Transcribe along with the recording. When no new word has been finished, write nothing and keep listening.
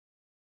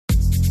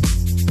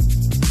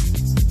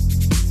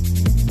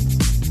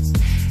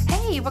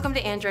Welcome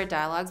to Android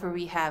Dialogues, where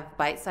we have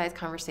bite-sized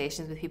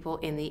conversations with people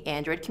in the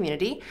Android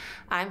community.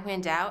 I'm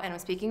Huyen and I'm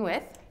speaking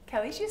with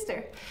Kelly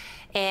Shuster.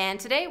 And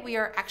today we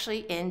are actually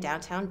in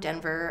downtown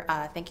Denver.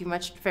 Thank you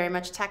very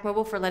much, TAC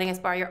Mobile, for letting us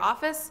borrow your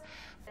office.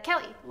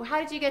 Kelly,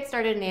 how did you get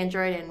started in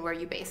Android and where are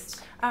you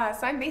based? So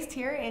I'm based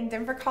here in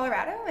Denver,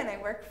 Colorado, and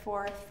I work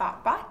for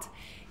Thoughtbot.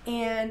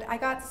 And I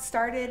got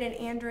started in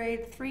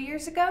Android 3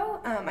 years ago.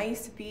 I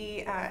used to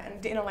be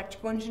in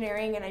electrical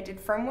engineering and I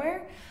did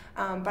firmware,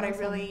 but I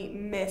really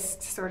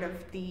missed sort of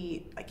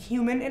the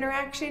human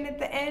interaction at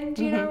the end,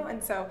 you know?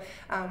 And so,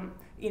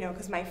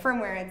 because my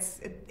firmware,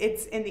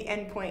 it's in the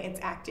endpoint, it's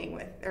acting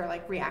with, or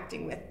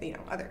reacting with,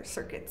 other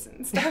circuits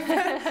and stuff.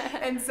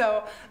 And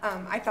so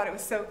I thought it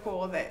was so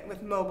cool that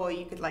with mobile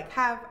you could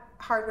have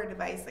hardware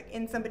device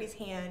in somebody's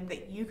hand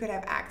that you could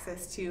have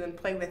access to and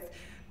play with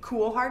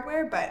cool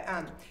hardware, but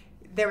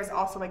there was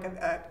also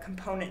a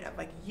component of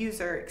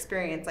user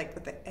experience,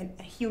 with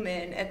a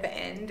human at the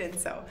end, and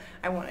so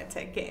I wanted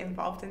to get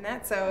involved in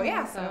that. So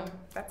yeah, so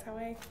that's how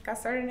I got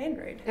started in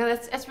Android. Yeah,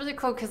 that's really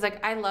cool because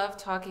I love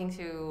talking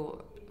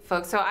to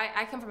folks. So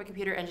I come from a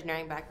computer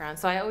engineering background,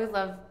 so I always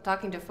love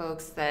talking to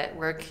folks that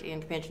work in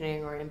computer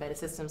engineering or embedded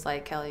systems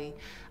like Kelly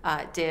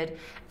did.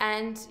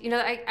 And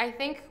I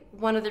think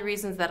one of the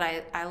reasons that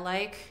I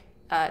like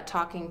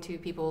talking to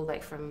people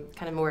from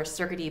kind of more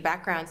circuity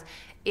backgrounds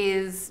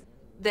is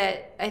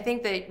that I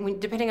think that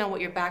depending on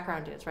what your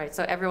background is, right?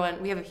 So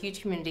we have a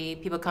huge community.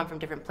 People come from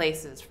different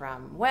places,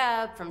 from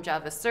web, from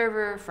Java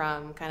server,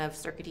 from kind of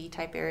circuity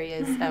type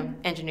areas,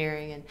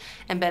 engineering and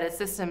embedded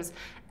systems.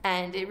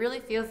 And it really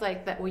feels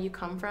like that where you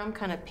come from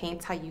kind of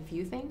paints how you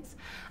view things.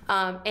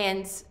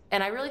 And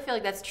I really feel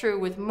like that's true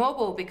with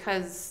mobile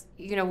because,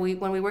 when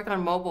we work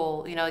on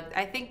mobile,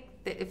 I think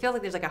it feels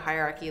like there's a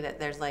hierarchy that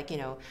there's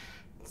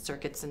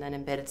circuits and then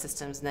embedded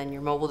systems and then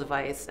your mobile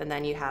device and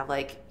then you have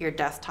your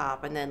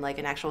desktop and then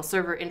an actual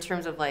server in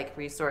terms of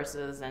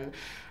resources and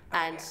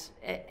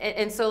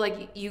so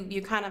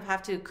you kind of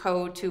have to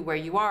code to where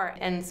you are.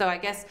 And so I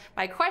guess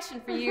my question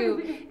for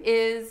you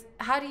is,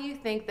 how do you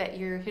think that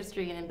your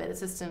history in embedded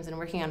systems and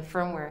working on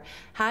firmware,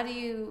 how do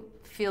you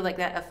feel like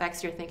that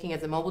affects your thinking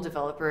as a mobile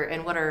developer,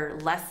 and what are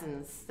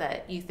lessons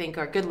that you think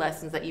are good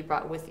lessons that you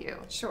brought with you?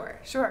 Sure.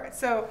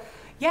 So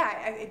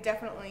yeah, it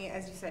definitely,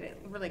 as you said, it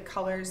really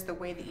colors the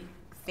way that you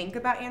think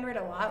about Android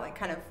a lot,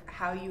 kind of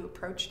how you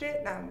approached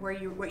it,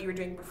 what you were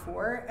doing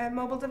before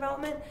mobile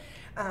development.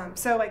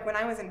 So when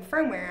I was in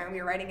firmware, we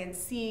were writing in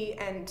C,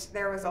 and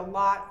there was a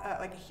lot,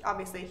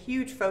 obviously a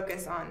huge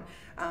focus on,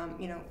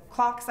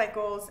 clock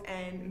cycles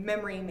and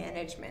memory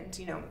management,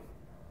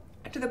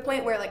 to the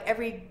point where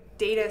every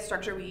data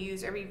structure we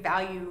use, every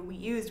value we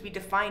used, we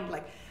defined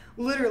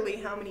literally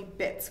how many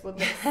bits will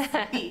this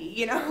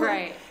be,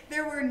 Right.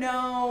 There were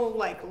no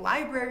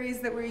libraries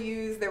that were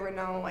used, there were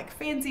no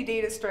fancy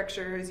data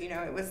structures,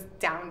 it was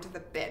down to the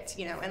bit,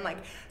 and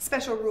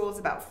special rules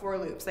about for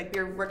loops.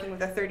 We were working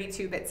with a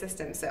 32-bit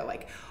system, so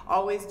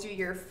always do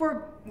your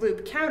for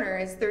loop counter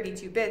as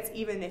 32 bits,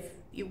 even if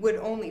you would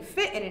only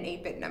fit in an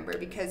 8-bit number,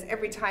 because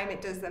every time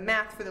it does the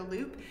math for the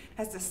loop, it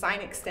has to sign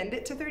extend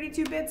it to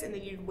 32 bits, and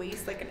then you'd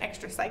waste an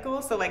extra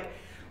cycle. So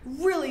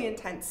really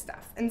intense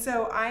stuff. And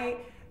so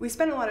we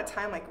spent a lot of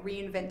time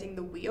reinventing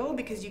the wheel,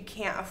 because you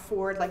can't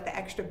afford the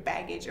extra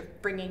baggage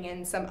of bringing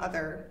in some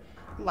other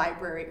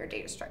library or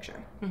data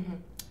structure.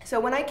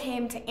 So when I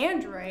came to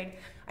Android,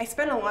 I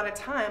spent a lot of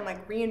time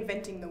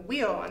reinventing the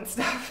wheel and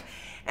stuff.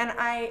 And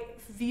I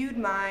viewed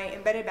my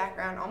embedded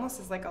background almost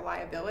as a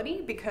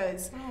liability,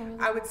 because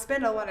I would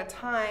spend a lot of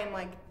time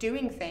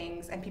doing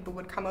things, and people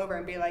would come over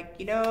and be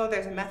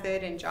there's a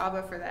method in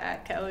Java for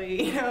that,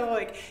 Kelly,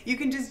 you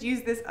can just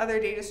use this other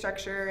data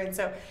structure. And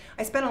so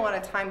I spent a lot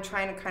of time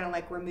trying to kind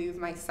of remove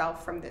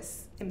myself from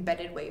this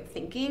embedded way of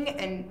thinking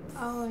and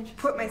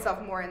put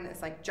myself more in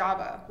this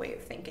Java way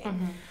of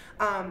thinking.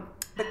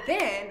 But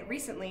then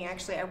recently,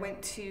 actually, I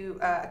went to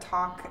a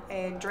talk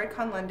at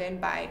DroidCon London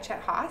by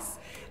Chet Haase,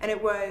 and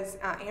it was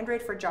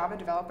Android for Java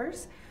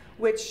developers,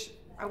 which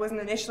I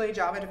wasn't initially a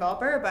Java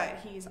developer, but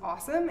he's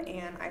awesome,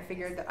 and I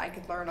figured that I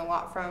could learn a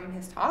lot from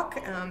his talk.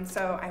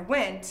 So I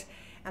went,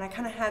 and I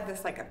kind of had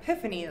this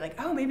epiphany,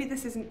 oh, maybe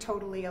this isn't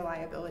totally a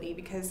liability,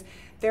 because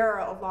there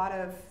are a lot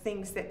of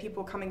things that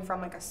people coming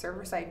from a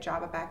server-side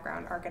Java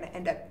background are going to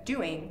end up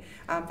doing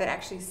that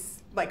actually,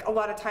 a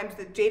lot of times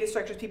the data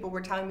structures people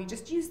were telling me,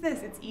 just use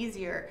this, it's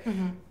easier,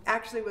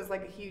 actually was a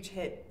huge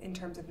hit in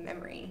terms of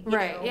memory.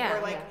 Right, yeah.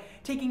 Or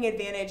taking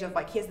advantage of,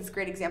 he has this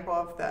great example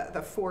of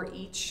the for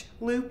each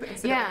loop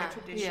instead of a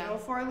traditional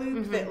for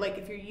loop, that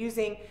if you're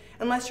using,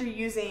 unless you're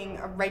using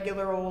a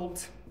regular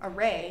old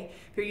array,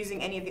 if you're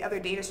using any of the other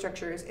data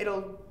structures,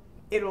 it'll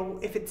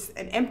if it's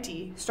an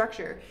empty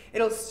structure,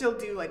 it'll still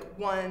do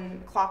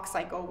one clock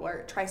cycle where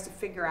it tries to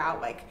figure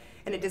out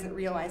and it doesn't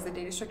realize the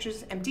data structure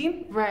is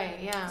empty. Right,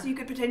 yeah. So you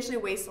could potentially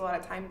waste a lot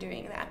of time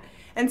doing that.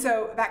 And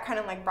so that kind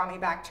of brought me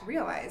back to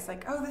realize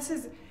oh, this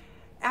is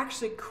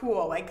actually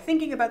cool.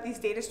 Thinking about these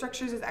data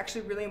structures is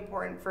actually really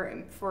important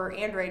for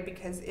Android,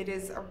 because it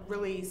is a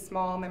really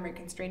small memory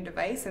constrained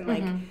device, and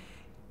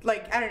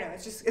like, I don't know,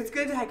 it's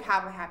good to like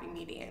have a happy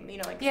medium, you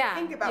know, like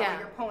think about what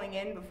you're pulling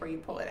in before you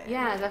pull it in.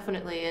 Yeah,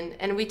 definitely.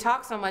 And we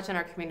talk so much in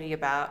our community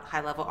about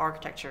high level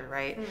architecture,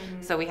 right?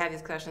 So we have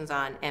these discussions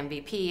on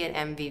MVP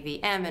and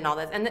MVVM and all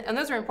that, and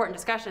those are important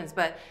discussions,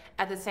 but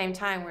at the same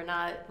time, we're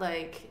not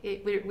like,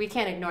 we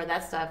can't ignore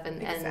that stuff.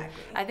 And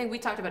I think we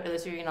talked about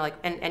this, you know, like,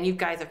 and you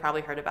guys have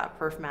probably heard about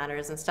perf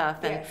matters and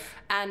stuff,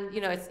 and you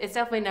know, it's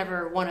definitely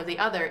never one or the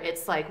other.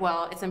 It's like,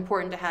 well, it's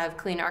important to have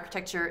clean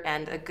architecture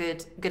and a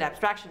good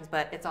abstractions,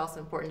 but it's also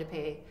important to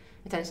pay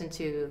attention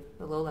to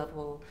the low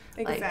level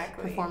like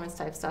performance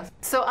type stuff.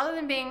 So other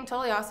than being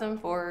totally awesome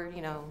for,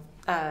 you know,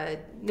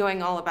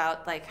 knowing all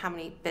about like how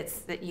many bits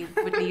that you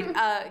would need,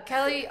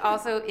 Kelly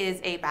also is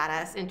a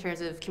badass in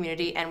terms of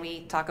community, and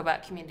we talk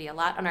about community a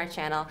lot on our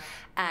channel.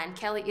 And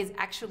Kelly is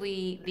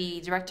actually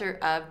the director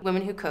of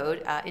Women Who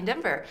Code in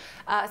Denver.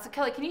 So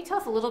Kelly, can you tell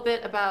us a little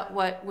bit about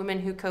what Women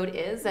Who Code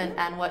is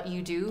and what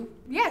you do?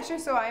 Yeah, sure.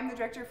 So I'm the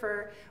director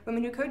for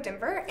Women Who Code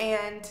Denver,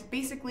 and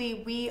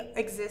basically we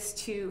exist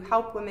to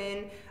help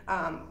women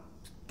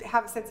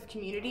have a sense of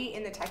community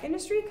in the tech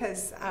industry,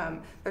 because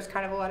there's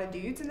kind of a lot of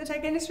dudes in the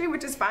tech industry,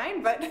 which is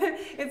fine, but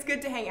it's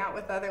good to hang out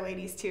with other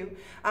ladies too.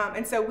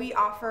 And so we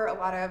offer a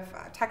lot of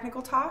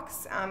technical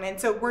talks, and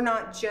so we're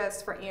not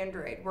just for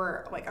Android,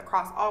 we're like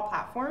across all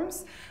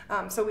platforms.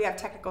 So we have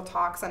technical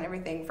talks on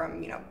everything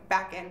from, you know,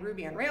 back-end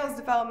Ruby on Rails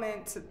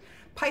development to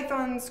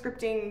Python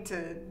scripting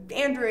to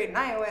Android and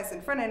iOS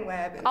and front-end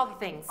web. And all the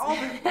things.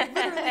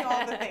 Literally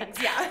all the things,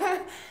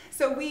 yeah.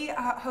 So we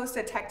host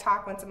a tech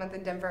talk once a month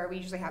in Denver. We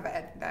usually have it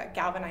at the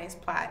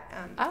Galvanized Plat.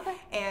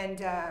 And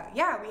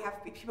yeah, we have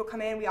people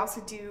come in. We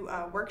also do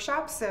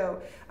workshops.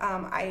 So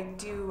I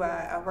do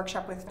a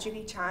workshop with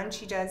Judy Chan.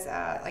 She does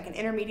like an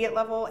intermediate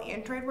level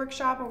Android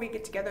workshop where we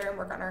get together and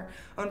work on our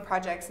own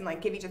projects and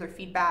like give each other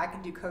feedback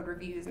and do code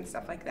reviews and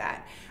stuff like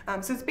that.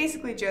 So it's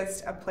basically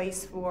just a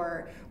place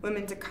for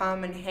women to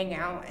come and hang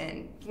out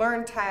and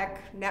learn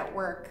tech,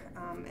 network,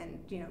 and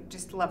you know,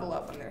 just level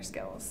up on their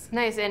skills.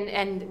 Nice.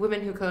 And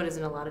Women Who Code is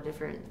in a lot of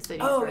different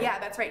cities. Oh, right? Yeah,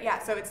 that's right. Yeah,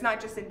 so it's not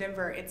just in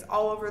Denver; it's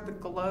all over the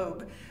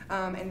globe,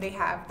 and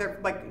their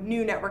like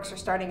new networks are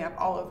starting up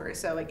all over.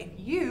 So like, if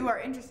you are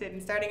interested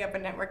in starting up a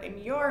network in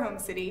your home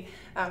city,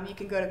 you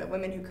can go to the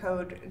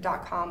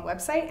womenwhocode.com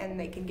website, and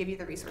they can give you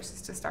the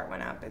resources to start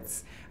one up.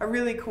 It's a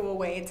really cool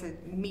way to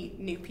meet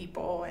new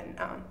people, and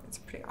it's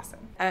pretty awesome.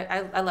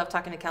 I love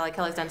talking to Kelly.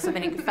 Kelly's done so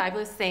many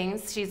fabulous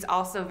things. She's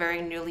also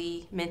very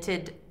newly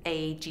minted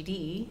a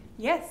GD.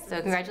 Yes. So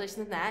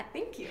congratulations on that.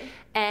 Thank you.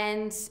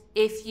 And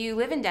if you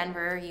live in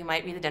Denver, you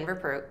might read the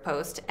Denver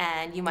Post,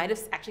 and you might have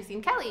actually seen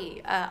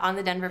Kelly on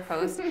the Denver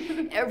Post,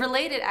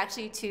 related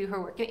actually to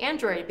her work in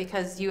Android,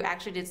 because you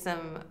actually did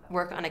some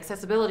work on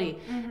accessibility.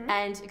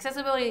 And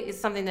accessibility is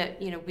something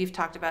that, you know, we've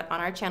talked about on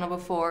our channel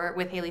before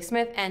with Haley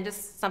Smith, and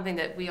just something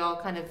that we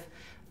all kind of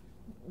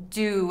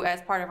do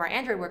as part of our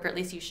Android work, or at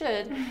least you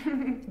should.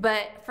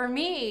 But for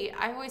me,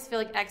 I always feel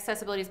like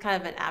accessibility is kind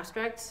of an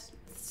abstract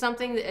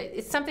something.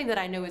 It's something that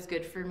I know is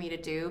good for me to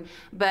do,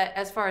 but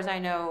as far as I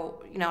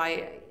know, you know,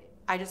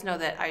 I just know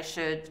that I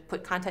should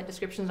put content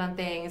descriptions on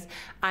things.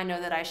 I know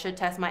that I should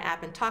test my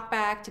app in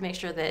TalkBack to make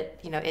sure that,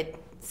 you know, it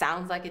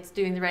sounds like it's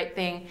doing the right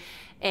thing.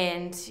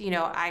 And, you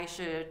know, I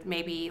should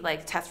maybe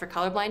like test for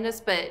color blindness,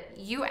 but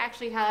you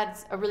actually had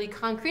a really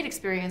concrete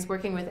experience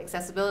working with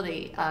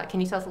accessibility. Can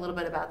you tell us a little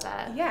bit about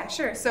that? Yeah,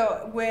 sure.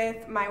 So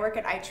with my work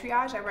at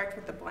iTriage, I worked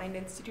with the Blind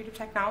Institute of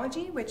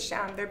Technology, which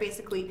they're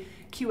basically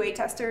QA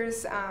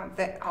testers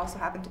that also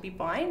happen to be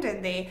blind,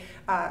 and they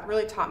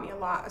really taught me a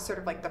lot, sort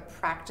of like the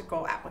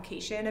practical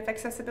application of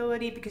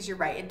accessibility, because you're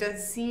right, it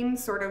does seem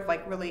sort of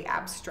like really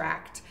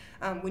abstract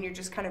when you're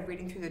just kind of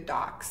reading through the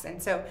docs.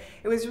 And so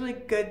it was really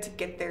good to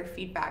get their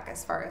feedback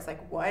as far as like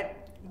what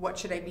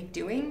should I be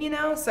doing, you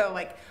know? So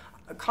like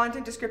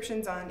content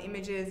descriptions on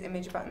images,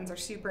 image buttons are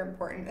super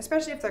important,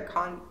 especially if they're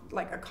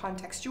like a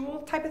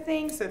contextual type of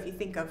thing. So if you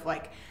think of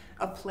like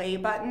a play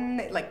button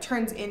that like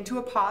turns into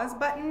a pause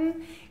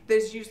button,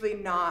 there's usually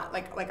not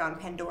like on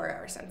Pandora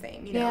or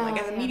something, you know,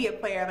 like as a media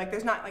player, like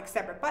there's not like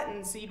separate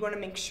buttons. So you'd want to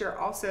make sure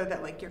also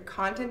that like your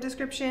content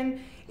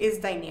description is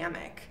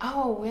dynamic.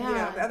 Oh, yeah. You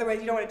know, otherwise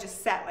you don't want to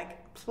just set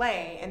like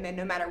play, and then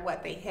no matter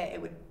what they hit,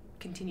 it would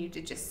continue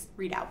to just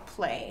read out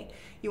play.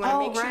 You want to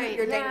make sure that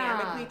you're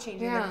dynamically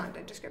changing the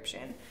content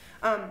description.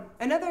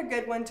 Another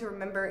good one to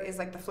remember is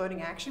like the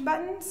floating action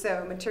button.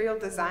 So material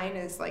design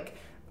is like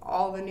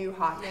all the new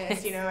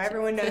hotness, you know,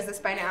 everyone knows this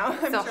by now.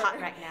 I'm so sure.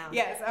 Hot right now.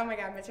 Yes, oh my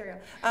God, material.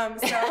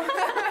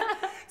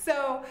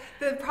 So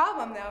the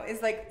problem though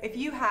is like if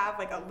you have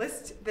like a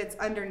list that's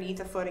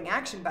underneath a floating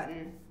action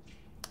button,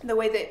 the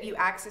way that you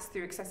access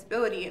through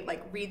accessibility, it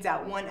like reads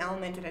out one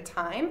element at a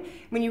time.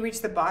 When you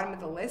reach the bottom of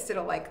the list,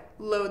 it'll like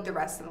load the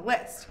rest of the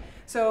list.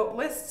 So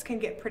lists can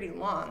get pretty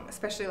long,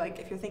 especially like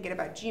if you're thinking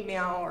about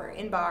Gmail or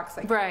Inbox.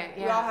 Like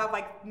we all have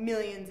like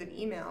millions of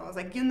emails.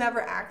 Like you'll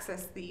never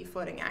access the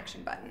floating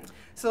action button.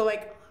 So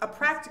like a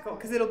practical,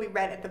 because it'll be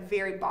read at the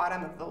very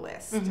bottom of the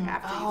list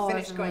after you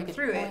finish going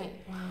through it.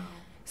 Wow.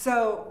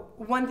 So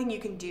one thing you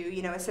can do,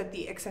 is set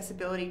the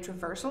accessibility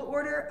traversal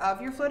order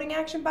of your floating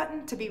action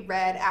button to be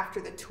read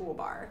after the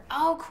toolbar.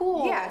 Oh,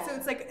 cool. Yeah, so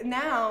it's like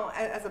now,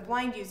 as a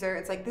blind user,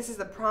 it's like this is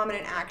the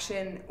prominent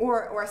action,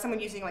 or someone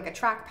using like a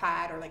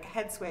trackpad or like a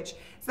head switch,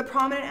 it's the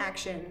prominent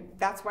action,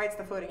 that's why it's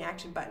the floating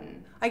action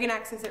button. I can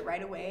access it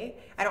right away.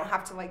 I don't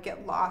have to like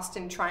get lost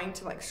in trying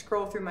to like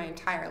scroll through my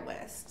entire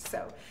list.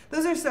 So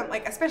those are some,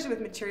 like, especially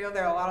with material,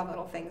 there are a lot of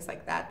little things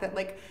like that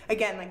like,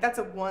 again, like that's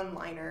a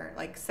one-liner,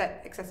 like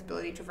set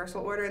accessibility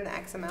traversal order in the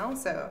XML,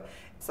 so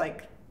it's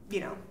like,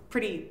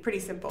 pretty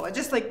simple.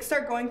 Just like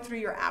start going through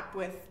your app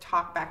with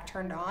talkback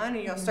turned on,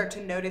 and you'll start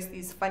to notice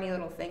these funny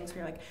little things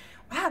where you're like,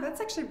 wow,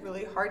 that's actually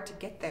really hard to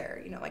get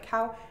there. Like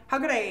how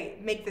could I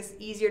make this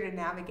easier to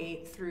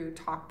navigate through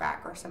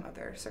talkback or some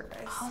other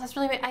service? Oh, that's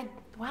really,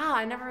 wow,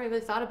 I never really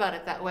thought about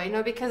it that way.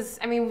 No, because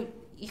I mean,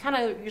 you kind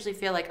of usually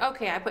feel like,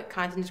 okay, I put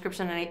content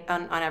description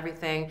on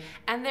everything,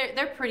 and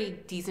they're pretty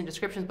decent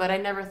descriptions, but I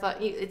never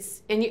thought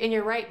and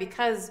you're right,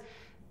 because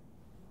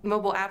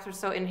mobile apps are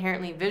so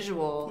inherently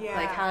visual. Yeah.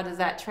 Like, how does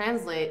that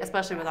translate,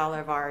 especially with all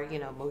of our,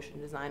 motion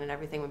design and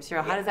everything with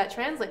material? How does that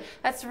translate?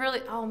 That's really,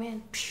 oh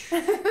man.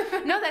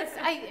 No,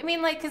 I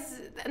mean, like,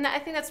 and I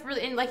think that's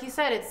really, and like you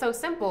said, it's so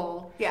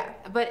simple. Yeah.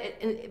 But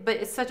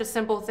it's such a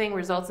simple thing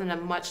results in a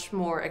much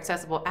more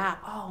accessible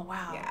app. Oh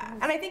wow. Yeah.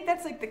 And I think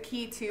that's like the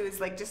key too, is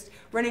like just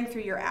running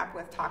through your app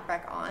with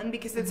talkback on,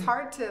 because it's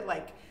hard to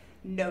like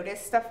notice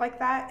stuff like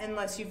that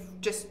unless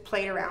you've just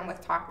played around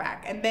with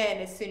talkback, and then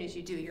as soon as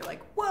you do, you're like,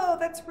 whoa,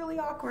 that's really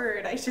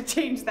awkward, I should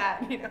change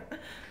that.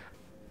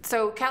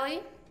 So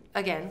Kelly,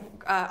 again,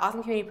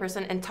 awesome community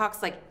person, and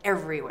talks like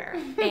everywhere.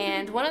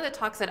 And one of the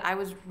talks that I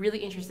was really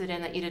interested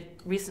in that you did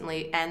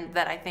recently, and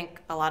that I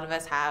think a lot of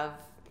us have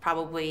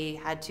probably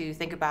had to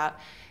think about,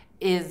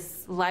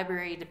 is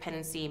library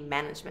dependency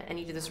management. And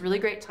you did this really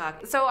great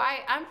talk. So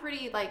I'm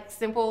pretty like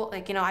simple,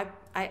 like,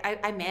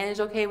 I manage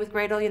okay with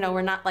Gradle.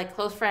 We're not like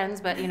close friends,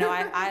 but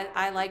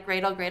I like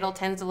Gradle. Gradle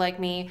tends to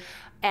like me.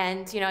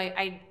 And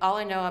all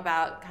I know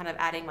about kind of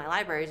adding my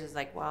libraries is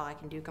like, well, I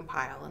can do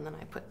compile, and then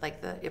I put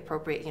like the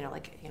appropriate,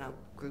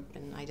 group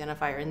and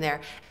identifier in there.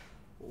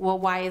 Well,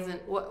 why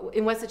isn't,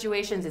 in what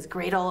situations is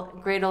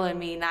Gradle and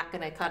me not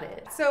gonna cut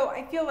it? So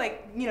I feel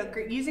like,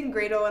 using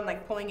Gradle and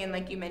like pulling in,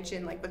 like you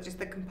mentioned, like with just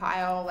the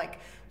compile, like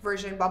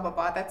version, blah, blah,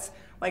 blah, that's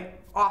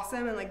like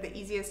awesome, and like the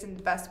easiest and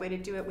the best way to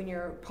do it when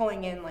you're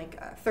pulling in like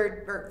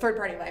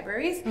third-party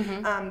libraries.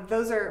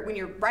 Those are, when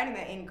you're writing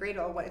that in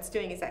Gradle, what it's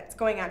doing is that it's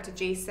going out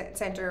to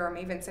Center or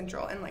Maven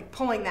Central and like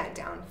pulling that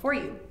down for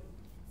you.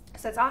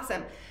 So that's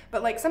awesome.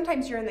 But like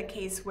sometimes you're in the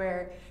case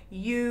where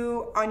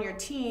you, on your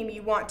team,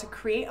 you want to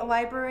create a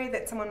library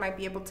that someone might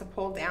be able to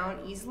pull down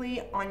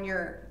easily on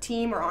your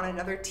team or on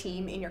another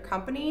team in your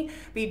company,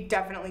 but you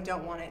definitely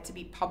don't want it to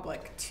be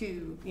public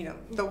to,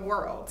 the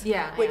world.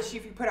 Yeah. Which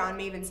if you put on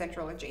Maven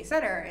Central or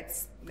Center,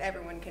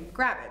 everyone can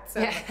grab it. So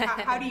like,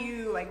 how do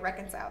you like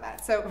reconcile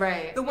that? So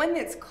right. The one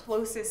that's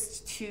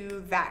closest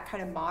to that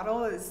kind of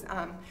model is,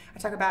 I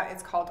talk about,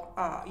 it's called,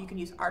 you can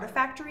use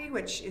Artifactory,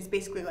 which is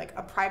basically like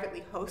a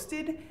privately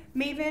hosted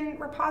Maven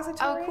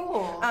repository.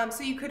 Oh, cool.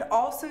 So you could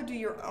also do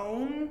your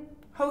own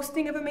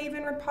hosting of a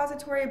Maven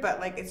repository, but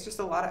like it's just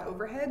a lot of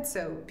overhead,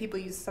 so people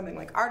use something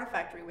like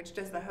Artifactory, which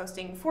does the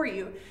hosting for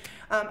you.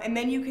 And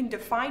then you can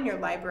define your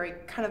library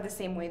kind of the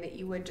same way that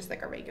you would just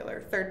like a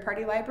regular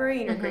third-party library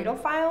in your Gradle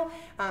file,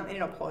 and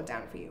it'll pull it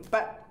down for you.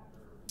 But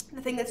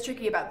the thing that's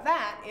tricky about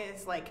that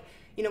is like,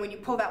 when you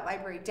pull that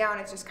library down,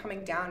 it's just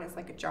coming down as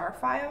like a jar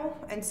file,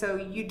 and so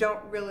you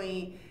don't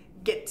really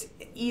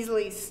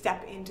easily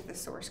step into the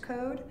source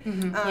code.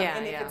 And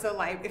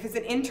if it's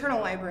an internal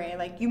library,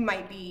 like you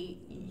might be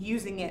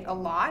using it a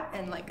lot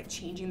and like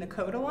changing the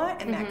code a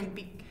lot, and that could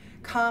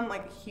become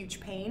like a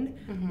huge pain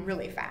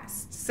really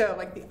fast. So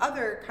like the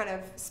other kind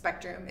of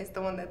spectrum is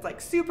the one that's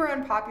like super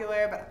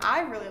unpopular, but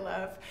I really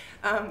love,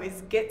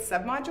 is Git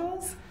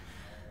submodules.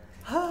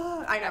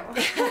 I know.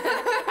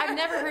 I've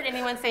never heard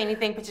anyone say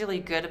anything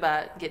particularly good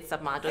about Git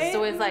submodules,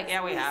 so it's like,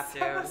 yeah, we have to.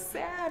 So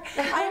sad.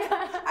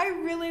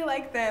 I really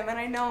like them, and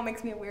I know it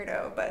makes me a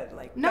weirdo, but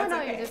like, no,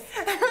 okay. You just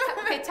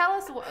okay. Tell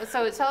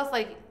us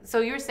like,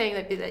 so you were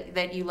saying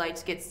that you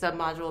liked Git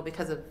submodule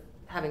because of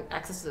having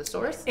access to the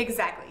source.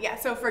 Exactly. Yeah.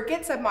 So for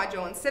Git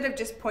submodule, instead of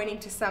just pointing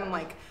to some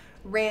like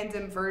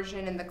random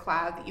version in the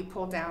cloud that you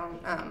pull down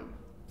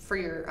for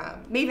your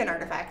Maven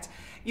artifact,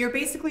 you're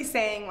basically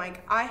saying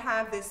like, I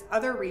have this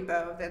other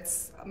repo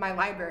that's my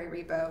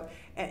library repo,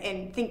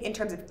 and think in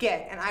terms of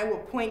Git, and I will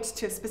point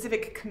to a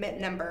specific commit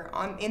number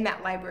in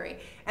that library,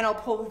 and I'll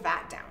pull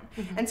that down.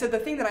 And so the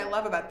thing that I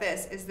love about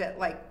this is that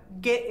like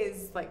Git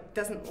is like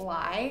doesn't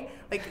lie.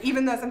 Like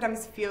even though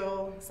sometimes it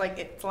feels like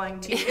it's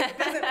lying to you, it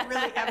doesn't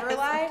really ever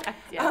lie.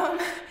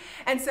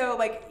 And so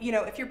like,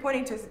 if you're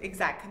pointing to an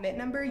exact commit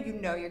number,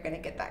 you're gonna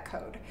get that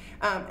code.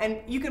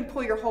 And you can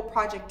pull your whole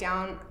project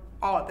down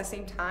all at the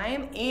same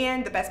time,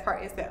 and the best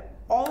part is that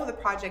all of the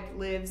project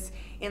lives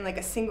in like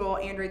a single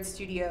Android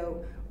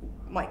Studio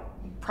like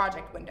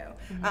project window.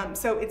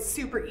 So it's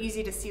super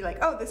easy to see like,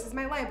 oh, this is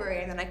my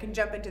library, and then I can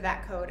jump into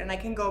that code and I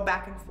can go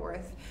back and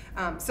forth.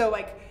 So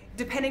like,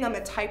 depending on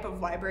the type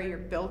of library you're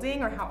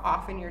building or how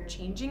often you're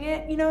changing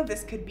it, you know,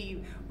 this could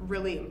be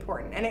really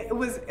important. And it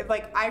was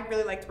like, I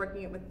really liked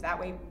working it with that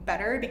way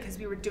better, because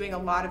we were doing a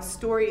lot of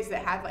stories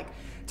that had like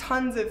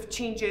tons of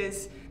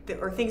changes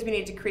or things we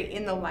needed to create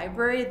in the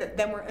library that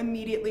then were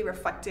immediately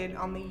reflected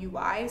on the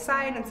UI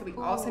side. And so we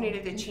also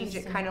needed to change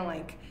it kind of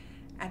like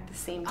at the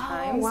same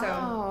time. Oh,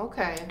 wow,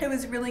 okay. It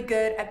was really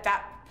good at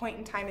that point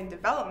in time in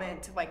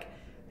development to like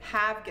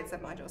have Git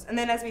submodules. And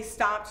then as we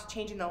stopped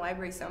changing the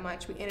library so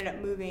much, we ended up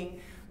moving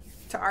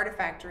to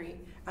Artifactory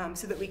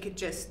so that we could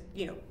just,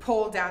 you know,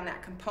 pull down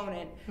that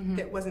component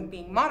that wasn't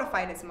being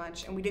modified as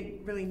much, and we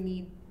didn't really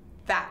need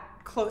that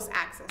close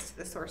access to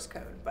the source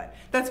code. But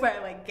that's why I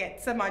like Git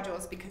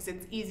submodules, because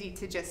it's easy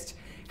to just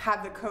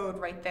have the code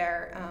right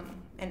there,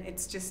 and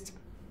it's just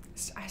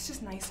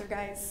nicer,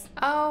 guys.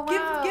 Oh,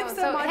 wow. Give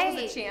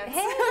submodules a chance.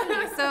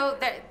 Hey, so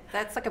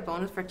that's like a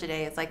bonus for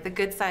today. It's like the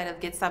good side of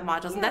Git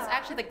submodules, and that's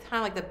actually like kind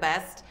of like the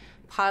best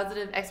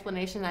positive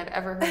explanation I've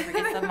ever heard for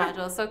Git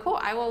submodules. So cool.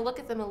 I will look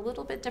at them a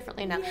little bit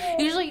differently now. Yay.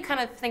 Usually you kind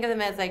of think of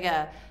them as like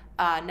a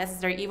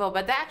necessary evil,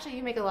 but actually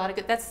you make a lot of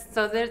good. There's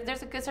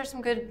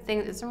some good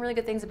things. There's some really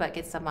good things about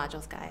Git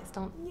submodules, guys.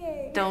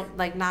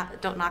 Don't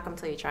knock them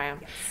till you try them.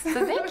 Yes.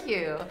 So thank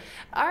you.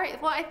 All right.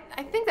 Well,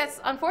 I think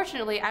that's,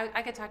 unfortunately,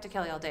 I could talk to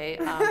Kelly all day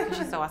because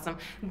she's so awesome.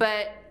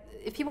 But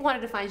if people wanted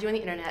to find you on the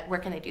internet, where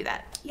can they do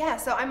that? Yeah.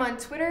 So I'm on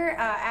Twitter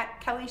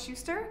at Kelly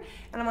Shuster,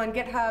 and I'm on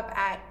GitHub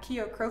at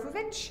Kio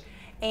Krofovich.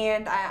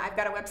 And I've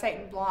got a website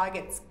and blog.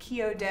 It's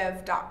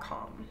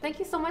kiodev.com. Thank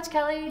you so much,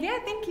 Kelly. Yeah,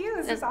 thank you.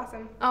 This is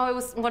awesome. Oh, it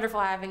was wonderful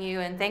having you,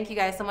 and thank you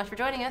guys so much for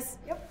joining us.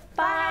 Yep.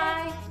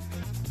 Bye.